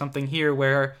similar something here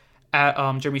where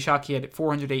Jeremy Shockey had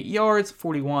 408 yards,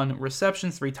 41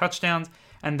 receptions, 3 touchdowns,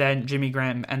 and then Jimmy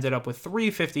Graham ended up with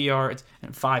 350 yards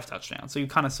and 5 touchdowns. So you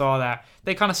kind of saw that.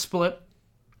 They kind of split,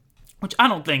 which I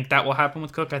don't think that will happen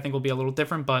with Cook. I think will be a little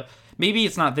different, but maybe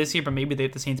it's not this year, but maybe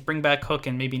the Saints bring back Cook,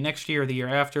 and maybe next year or the year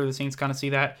after, the Saints kind of see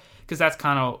that, because that's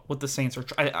kind of what the Saints are.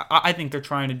 I think they're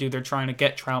trying to do. They're trying to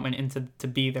get Troutman to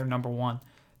be their number 1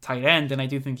 tight end, and I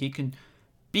do think he can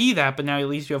be that, but now at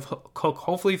least you have Cook,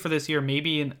 hopefully for this year,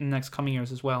 maybe in the next coming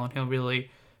years as well, and he'll really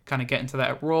kind of get into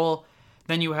that role.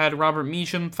 Then you had Robert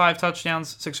Meacham, 5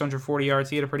 touchdowns, 640 yards.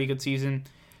 He had a pretty good season.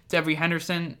 Devery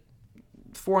Henderson,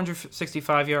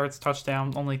 465 yards,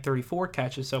 touchdown, only 34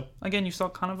 catches. So, again, you saw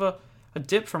kind of a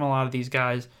dip from a lot of these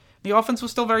guys. The offense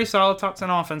was still very solid, top 10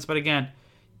 offense, but again,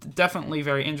 definitely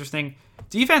very interesting.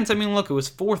 Defense, I mean, look, it was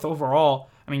 4th overall.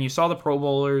 I mean, you saw the Pro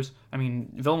Bowlers. I mean,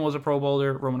 Vilma was a Pro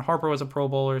Bowler. Roman Harper was a Pro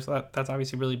Bowler, so that's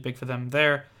obviously really big for them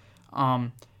there.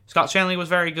 Scott Shanley was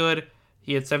very good.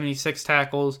 He had 76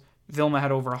 tackles. Vilma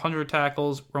had over 100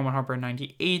 tackles. Roman Harper had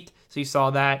 98, so you saw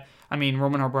that. I mean,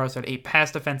 Roman Harper also had 8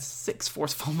 pass defense, 6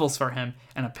 forced fumbles for him,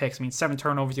 and a pick. I mean, 7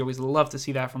 turnovers. You always love to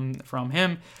see that from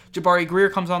him. Jabari Greer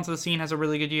comes onto the scene, has a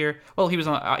really good year. Well, he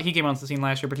came onto the scene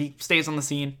last year, but he stays on the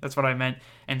scene. That's what I meant,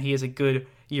 and he has a good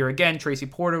year again. Tracy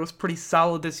Porter was pretty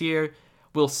solid this year.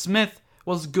 Will Smith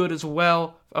was good as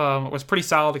well. Was pretty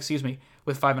solid,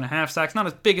 with 5.5 sacks. Not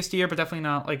his biggest year, but definitely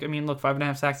not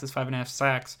 5.5 sacks is 5.5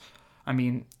 sacks. I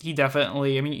mean, he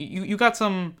definitely. I mean, you got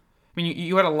some. I mean,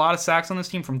 you had a lot of sacks on this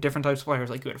team from different types of players.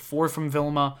 Like, you had 4 from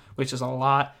Vilma, which is a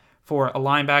lot for a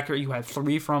linebacker. You had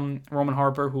 3 from Roman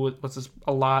Harper, who was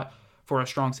a lot for a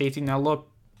strong safety. Now, look,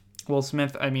 Will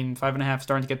Smith, I mean, 5.5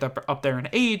 starting to get up there in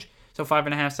age. So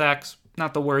 5.5 sacks,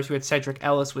 not the worst. You had Cedric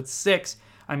Ellis with 6.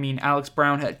 I mean, Alex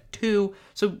Brown had 2.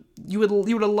 So you would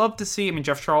have loved to see, I mean,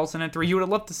 Jeff Charleston had 3. You would have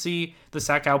loved to see the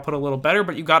sack output a little better,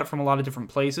 but you got it from a lot of different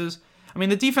places. I mean,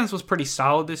 the defense was pretty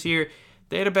solid this year.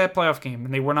 They had a bad playoff game,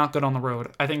 and they were not good on the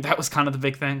road. I think that was kind of the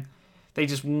big thing. They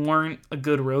just weren't a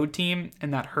good road team,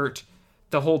 and that hurt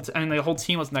the whole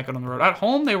team wasn't that good on the road. At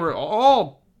home, they were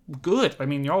all good. I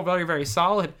mean, you're all very, very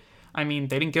solid. I mean,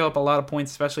 they didn't give up a lot of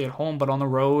points, especially at home, but on the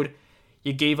road,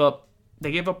 they gave up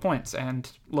points.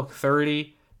 And look,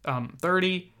 30,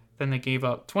 then they gave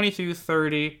up 22,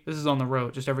 30. This is on the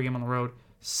road, just every game on the road.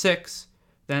 6,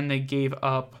 then they gave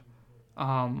up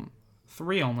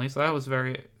 3 only, so that was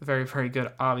very, very, very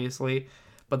good, obviously.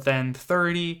 But then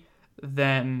 30,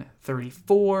 then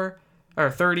 34,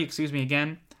 or 30,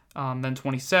 again. Then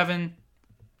 27,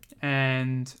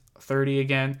 and 30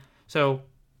 again. So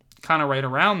kind of right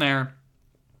around there.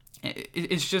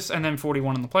 It's just, and then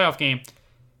 41 in the playoff game.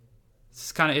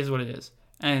 This kind of is what it is.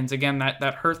 And again,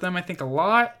 that hurt them, I think, a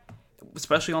lot,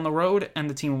 especially on the road, and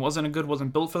the team wasn't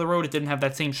built for the road. It didn't have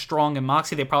that same strong and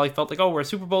moxie. They probably felt like, we're a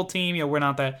Super Bowl team, we're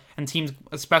not that. And teams,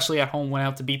 especially at home, went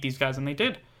out to beat these guys, and they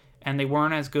did. And they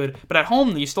weren't as good. But at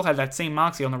home, you still had that same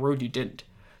moxie. On the road, you didn't.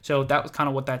 So that was kind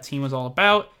of what that team was all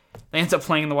about. They end up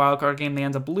playing in the wild card game. They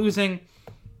end up losing.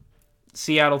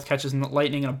 Seattle catches the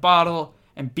Lightning in a bottle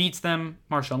and beats them.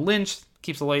 Marshawn Lynch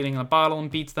keeps the Lightning in a bottle and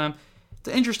beats them. It's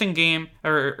an interesting game,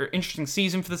 or interesting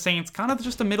season for the Saints. Kind of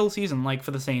just a middle season, for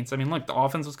the Saints. I mean, look, the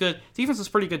offense was good. Defense was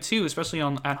pretty good, too, especially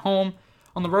at home.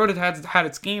 On the road, it had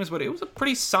its games, but it was a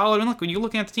pretty solid. And look, when you're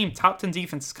looking at the team, top 10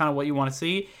 defense is kind of what you want to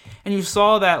see. And you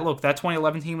saw that, look, that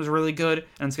 2011 team was really good,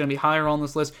 and it's going to be higher on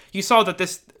this list. You saw that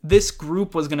this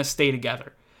group was going to stay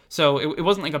together. So it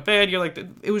wasn't like a bad year.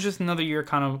 It was just another year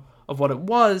kind of what it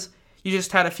was. You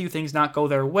just had a few things not go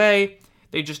their way.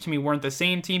 They just, to me, weren't the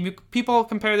same team. People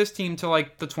compare this team to,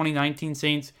 the 2019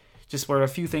 Saints. just where a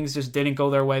few things just didn't go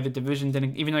their way. The division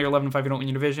didn't, even though you're 11-5, you don't win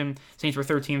your division. Saints were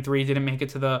 13-3, didn't make it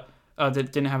to the,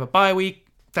 didn't have a bye week.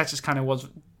 That just kind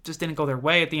of just didn't go their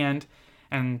way at the end,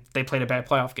 and they played a bad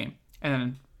playoff game. And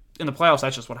then in the playoffs,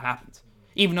 that's just what happens.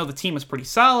 Even though the team is pretty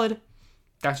solid,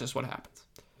 that's just what happens.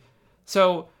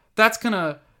 So that's going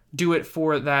to do it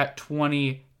for that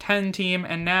 2010 team.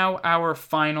 And now our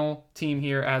final team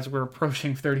here as we're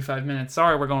approaching 35 minutes.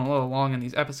 Sorry, we're going a little long in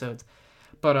these episodes.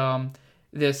 But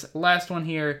this last one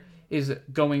here is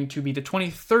going to be the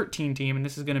 2013 team. And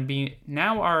this is going to be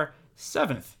now our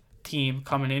 7th team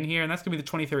coming in here. And that's going to be the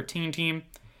 2013 team.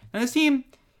 And this team,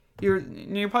 you're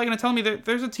probably going to tell me that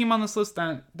there's a team on this list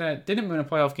that didn't win a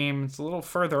playoff game. It's a little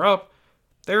further up.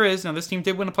 There is. Now, this team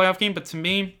did win a playoff game, but to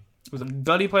me, it was a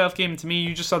gutty playoff game. And to me,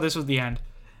 you just saw this was the end.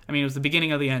 I mean, it was the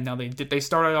beginning of the end. Now, they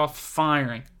started off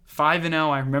firing. 5-0,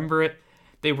 I remember it.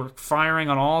 They were firing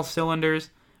on all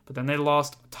cylinders, but then they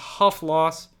lost a tough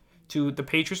loss to the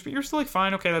Patriots. But you're still like,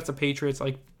 fine, okay, that's the Patriots.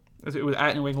 Like, it was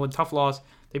at New England, tough loss.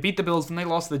 They beat the Bills, and they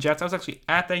lost to the Jets. I was actually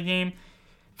at that game.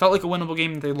 Felt like a winnable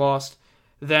game that they lost.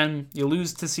 Then you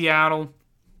lose to Seattle,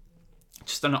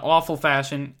 just in an awful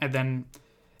fashion, and then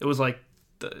it was like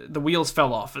the wheels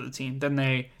fell off for the team. Then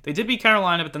they did beat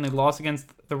Carolina, but then they lost against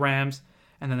the Rams,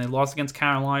 and then they lost against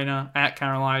Carolina, at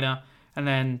Carolina, and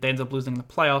then they ended up losing the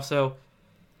playoffs. So,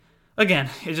 again,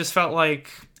 it just felt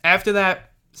like after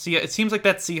that, it seems like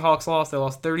that Seahawks loss, they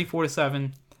lost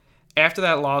 34-7. After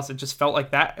that loss, it just felt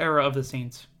like that era of the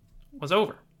Saints was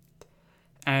over.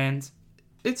 And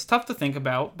it's tough to think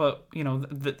about, but, you know,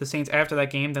 the Saints after that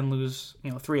game then lose,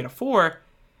 3 out of 4,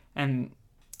 and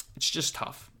it's just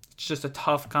tough. It's just a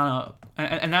tough kind of,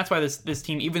 and that's why this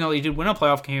team, even though they did win a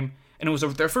playoff game, and it was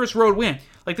their first road win,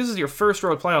 like, this is your first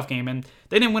road playoff game, and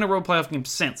they didn't win a road playoff game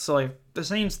since, so, like, the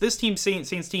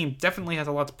Saints team definitely has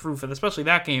a lot to prove for, especially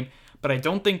that game, but I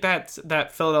don't think that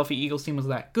Philadelphia Eagles team was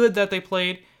that good that they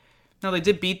played. Now, they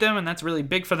did beat them, and that's really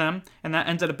big for them, and that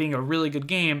ended up being a really good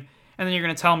game. And then you're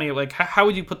going to tell me, like, how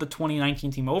would you put the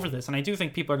 2019 team over this? And I do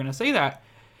think people are going to say that.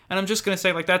 And I'm just going to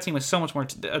say, like, that team is so much more,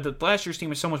 the last year's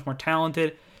team is so much more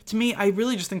talented. To me, I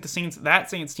really just think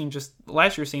last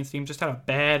year's Saints team just had a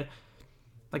bad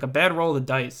roll of the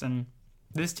dice. And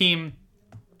this team,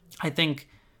 I think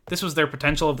this was their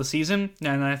potential of the season.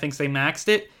 And I think they maxed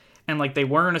it. And, like, they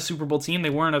weren't a Super Bowl team.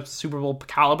 They weren't a Super Bowl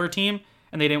caliber team.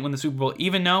 And they didn't win the Super Bowl,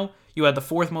 even though you had the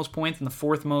 4th most points and the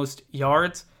 4th most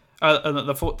yards.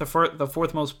 The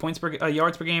fourth most points per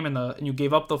yards per game, and you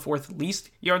gave up the 4th least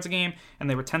yards a game, and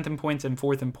they were 10th in points and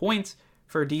 4th in points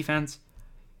for defense.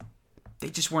 They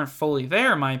just weren't fully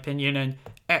there, in my opinion, and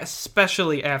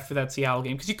especially after that Seattle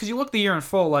game, because you look the year in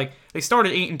full, like, they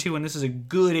started 8-2, and this is a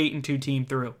good 8-2 team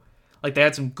through. Like, they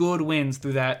had some good wins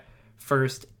through that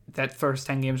first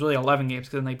 10 games, really 11 games,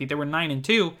 because then they were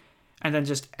 9-2, and then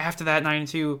just after that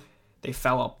 9-2. They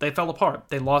fell apart.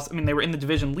 They lost. I mean, they were in the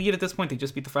division lead at this point. They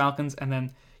just beat the Falcons, and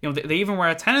then they even were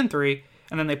at 10-3,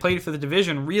 and then they played for the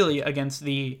division really against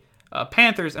the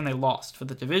Panthers, and they lost for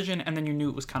the division, and then you knew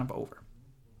it was kind of over.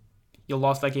 You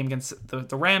lost that game against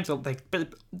the Rams.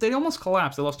 They almost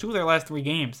collapsed. They lost 2 of their last 3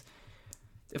 games.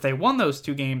 If they won those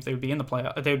 2 games, they would be in the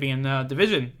playoff. They would be in the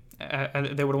division. They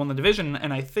would have won the division,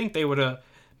 and I think they would have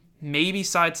maybe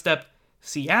sidestepped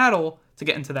Seattle to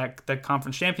get into that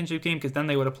conference championship game, because then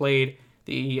they would have played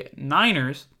the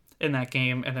Niners in that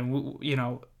game, and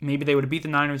then maybe they would have beat the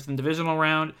Niners in the divisional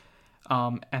round,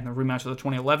 and the rematch of the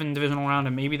 2011 divisional round,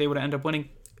 and maybe they would have ended up winning.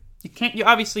 You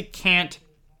obviously can't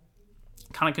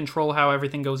kind of control how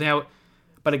everything goes out,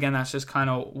 but again, that's just kind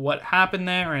of what happened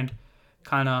there, and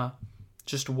kind of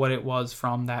just what it was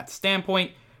from that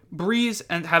standpoint. Brees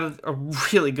had a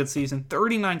really good season,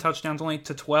 39 touchdowns, only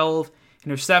to 12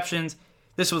 interceptions.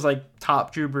 This was like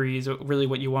top Drew Brees, really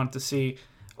what you wanted to see.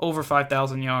 Over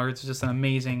 5,000 yards, just an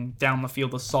amazing down the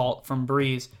field assault from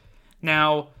Brees.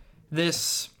 Now,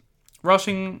 this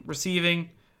rushing,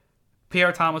 receiving,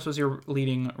 Pierre Thomas was your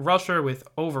leading rusher with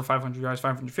over 500 yards,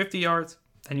 550 yards.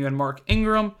 Then you had Mark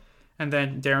Ingram, and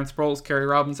then Darren Sproles, Kerry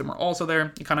Robinson were also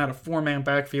there. You kind of had a 4-man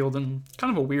backfield in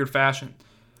kind of a weird fashion.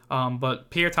 But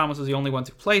Pierre Thomas was the only one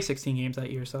to play 16 games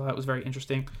that year, so that was very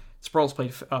interesting. Sproles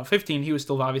played 15. He was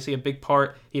still obviously a big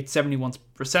part. He had 71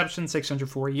 receptions,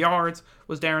 604 yards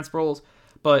was Darren Sproles.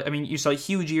 But, I mean, you saw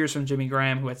huge years from Jimmy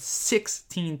Graham, who had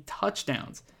 16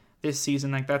 touchdowns this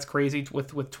season. Like, that's crazy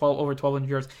with over 1,200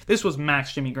 yards. This was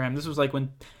max Jimmy Graham. This was like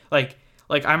when, like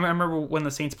I remember when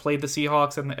the Saints played the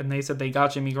Seahawks, and they said they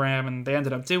got Jimmy Graham, and they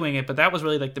ended up doing it. But that was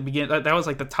really like the beginning. That was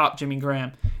like the top Jimmy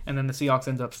Graham. And then the Seahawks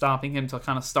ended up stopping him to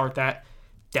kind of start that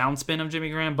downspin of Jimmy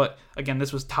Graham. But again,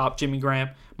 this was top Jimmy Graham.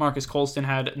 Marcus Colston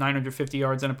had 950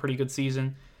 yards in a pretty good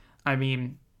season. I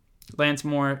mean, Lance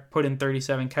Moore put in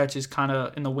 37 catches kind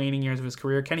of in the waning years of his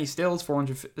career. Kenny Stills,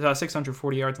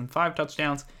 640 yards and 5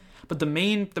 touchdowns. But the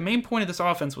main point of this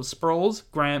offense was Sproles,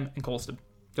 Graham, and Colston.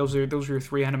 Those were your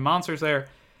three-headed monsters there,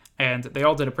 and they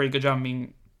all did a pretty good job. I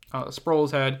mean,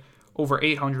 Sproles had over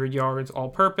 800 yards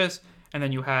all-purpose, and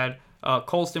then you had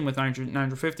Colston with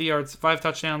 950 yards, 5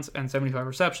 touchdowns, and 75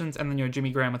 receptions, and then you had Jimmy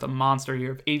Graham with a monster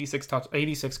year of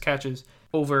 86 catches,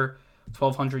 over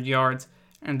 1,200 yards,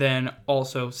 and then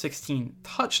also 16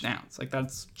 touchdowns. Like,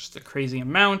 that's just a crazy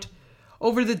amount.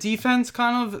 Over the defense,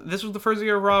 this was the first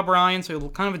year of Rob Ryan, so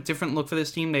kind of a different look for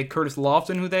this team. They had Curtis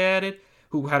Lofton, who they added,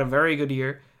 who had a very good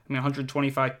year. I mean,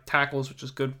 125 tackles, which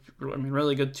is good. I mean,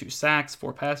 really good. 2 sacks,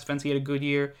 4 pass defense. He had a good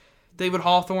year. David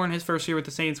Hawthorne, his first year with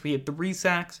the Saints, he had 3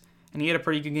 sacks, and he had a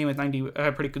pretty good game with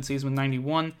pretty good season with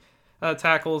 91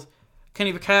 tackles.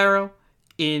 Kenny Vaccaro,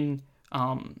 in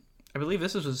I believe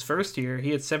this was his first year, he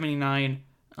had 79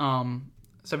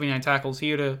 tackles.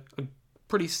 He had a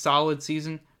pretty solid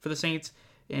season for the Saints,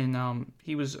 and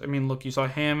he was. I mean, look, you saw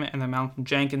him and then Malcolm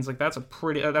Jenkins. Like, that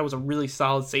was a really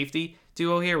solid safety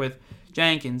duo here with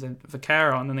Jenkins and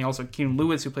Vaccaro, and then they also had Keenan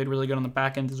Lewis, who played really good on the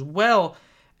back end as well.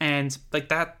 And like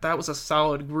that was a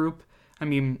solid group. I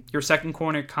mean, your second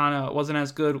corner kind of wasn't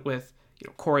as good with,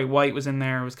 Corey White was in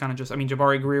there. It was kind of just,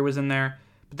 Jabari Greer was in there,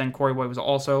 but then Corey White was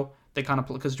also, they kind of,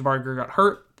 because Jabari Greer got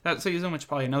hurt that season, which is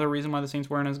probably another reason why the Saints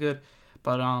weren't as good.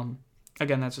 But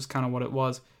again, that's just kind of what it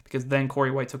was, because then Corey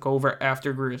White took over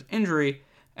after Greer's injury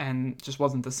and just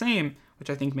wasn't the same, which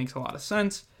I think makes a lot of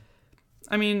sense.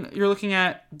 I mean, you're looking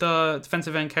at the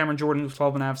defensive end, Cameron Jordan, with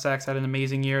 12.5 sacks, had an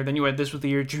amazing year. Then you had, this was the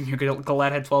year Junior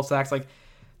Galette had 12 sacks. Like,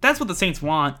 that's what the Saints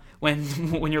want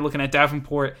when you're looking at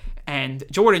Davenport and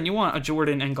Jordan. You want a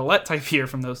Jordan and Galette type year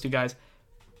from those two guys.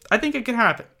 I think it could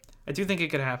happen. I do think it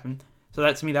could happen. So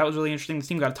that, to me, that was really interesting. This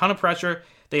team got a ton of pressure.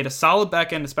 They had a solid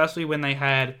back end, especially when they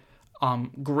had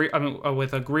Greer.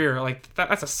 With a Greer, like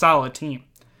that's a solid team,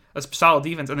 a solid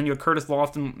defense. And then you had Curtis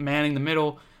Lofton manning the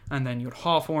middle, and then you had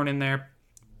Hawthorne in there.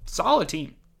 Solid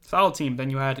team. Then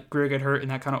you had Greer get hurt, and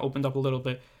that kind of opened up a little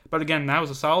bit. But again, that was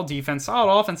a solid defense,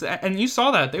 solid offense, and you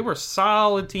saw that they were a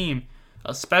solid team,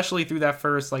 especially through that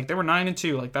first. Like, they were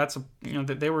 9-2. Like, that's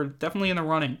they were definitely in the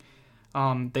running.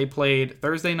 They played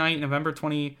Thursday night, November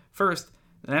 21st,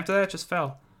 and after that, it just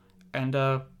fell. And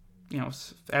after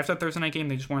that Thursday night game,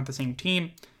 they just weren't the same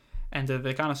team, and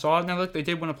they kind of saw it. Now, look, they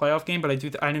did win a playoff game, but I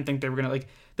didn't think they were gonna,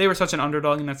 they were such an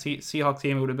underdog in that Seahawks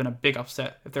game. It would have been a big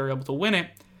upset if they were able to win it.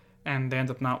 And they end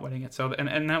up not winning it. So,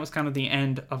 and that was kind of the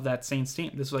end of that Saints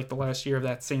team. This was like the last year of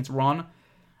that Saints run,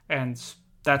 and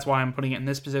that's why I'm putting it in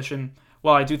this position.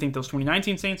 While I do think those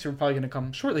 2019 Saints, who are probably going to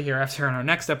come shortly hereafter in our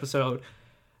next episode,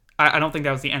 I don't think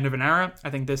that was the end of an era. I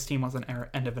think this team was an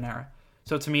end of an era.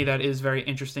 So to me, that is very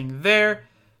interesting there.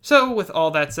 So with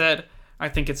all that said, I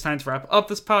think it's time to wrap up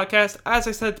this podcast. As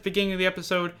I said at the beginning of the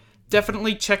episode,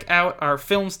 definitely check out our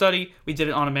film study. We did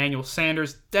it on Emmanuel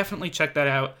Sanders. Definitely check that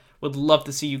out. Would love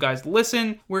to see you guys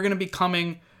listen. We're going to be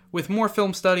coming with more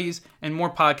film studies and more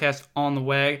podcasts on the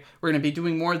way. We're going to be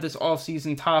doing more of this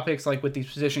off-season topics, like with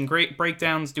these position great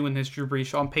breakdowns, doing this Drew Brees,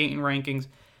 Sean Payton rankings.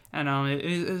 And it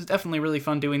is definitely really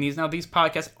fun doing these. Now, these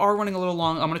podcasts are running a little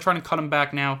long. I'm going to try to cut them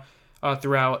back now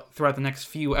throughout the next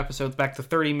few episodes, back to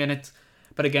 30 minutes.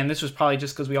 But again, this was probably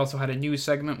just because we also had a news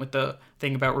segment with the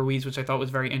thing about Ruiz, which I thought was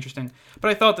very interesting.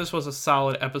 But I thought this was a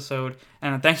solid episode.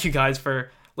 And thank you guys for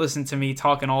listen to me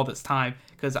talking all this time,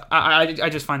 because I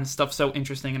just find this stuff so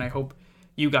interesting, and I hope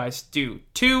you guys do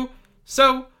too.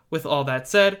 So with all that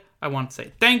said, I want to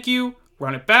say thank you,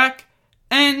 run it back,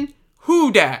 and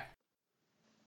who dat?